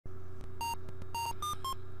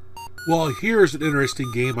Well, here's an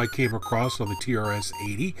interesting game I came across on the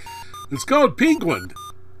TRS-80. It's called Penguin.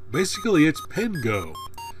 Basically, it's Pengo.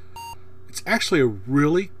 It's actually a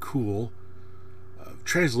really cool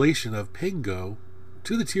translation of Pengo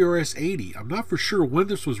to the TRS-80. I'm not for sure when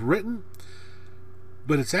this was written,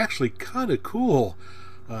 but it's actually kind of cool.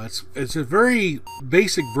 It's a very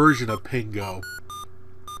basic version of Pengo,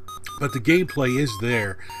 but the gameplay is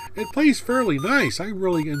there. It plays fairly nice. I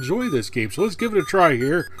really enjoy this game, so let's give it a try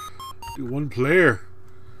here. Do one player.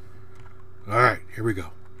 Alright, here we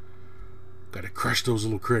go. Gotta crush those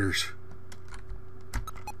little critters.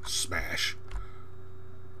 Smash.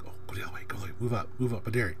 Go the other way, go the other way. Move up, I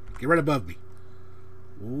dare you. Get right above me.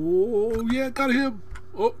 Oh, yeah, got him.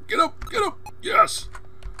 Oh, get up, yes.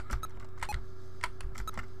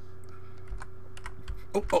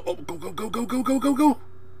 Oh, go.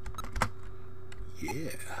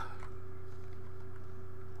 Yeah.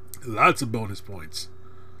 Lots of bonus points.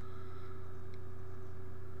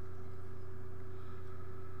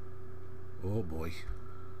 Oh boy.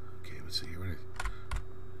 Okay, let's see here.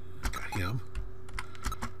 Got him.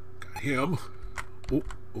 Oh.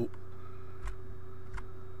 Oh,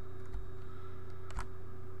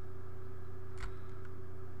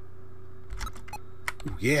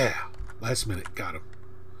 yeah. Last minute. Got him.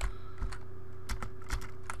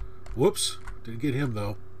 Whoops. Didn't get him,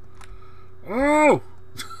 though. Oh!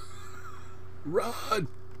 Run!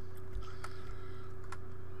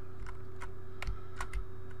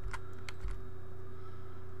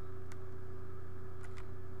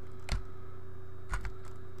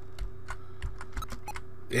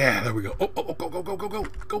 Yeah, there we go. Oh,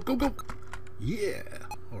 go. Yeah.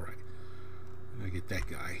 All right. I get that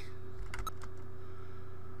guy.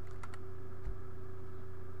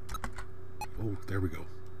 Oh, there we go.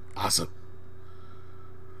 Awesome.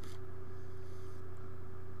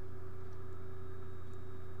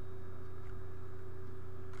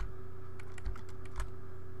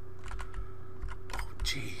 Oh,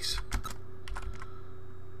 jeez.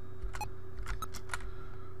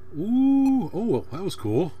 Ooh, oh, that was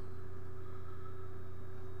cool.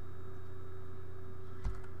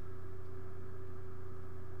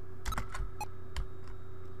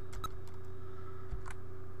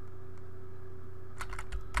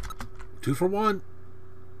 Two for one.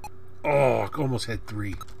 Oh, I almost had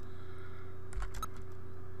three.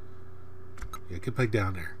 Yeah, get back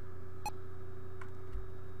down there.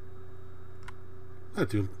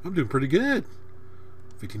 I'm doing pretty good.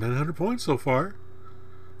 5,900 points so far.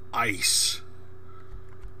 Ice.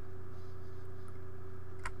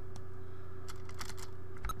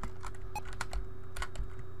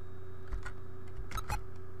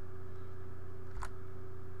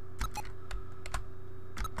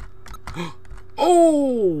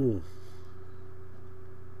 Oh!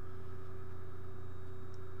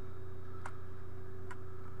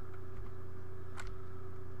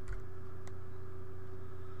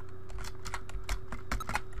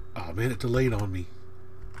 Oh man, it delayed on me.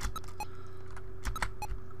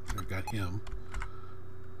 I got him.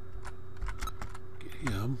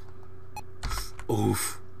 Get him.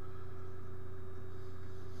 Oof.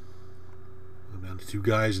 I'm down to two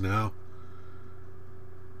guys now.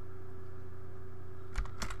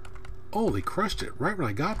 Oh, they crushed it right when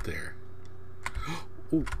I got there.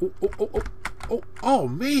 Oh,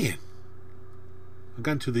 man. I've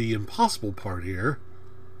gotten to the impossible part here.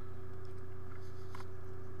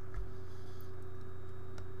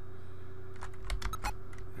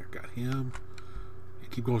 There, got him. Yeah,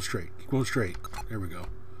 keep going straight. There we go.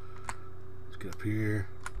 Let's get up here.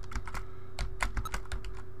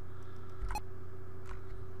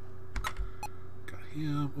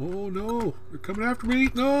 Him. Oh no, they're coming after me.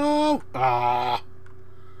 No. Ah.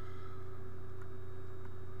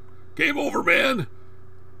 Game over, man.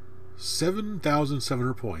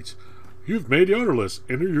 7,700 points. You've made the honor list.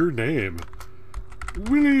 Enter your name.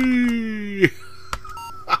 Willie.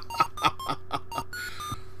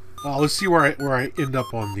 Let's see where I end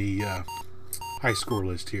up on the high score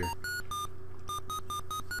list here.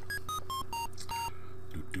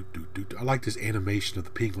 I like this animation of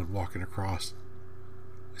the penguin walking across.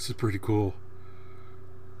 This is pretty cool.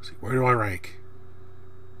 Let's see, where do I rank?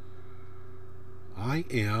 I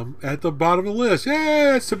am at the bottom of the list.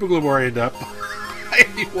 Yeah, that's typically where I end up.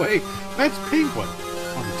 Anyway, that's Penguin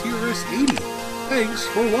on the TRS-80. Thanks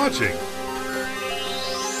for watching.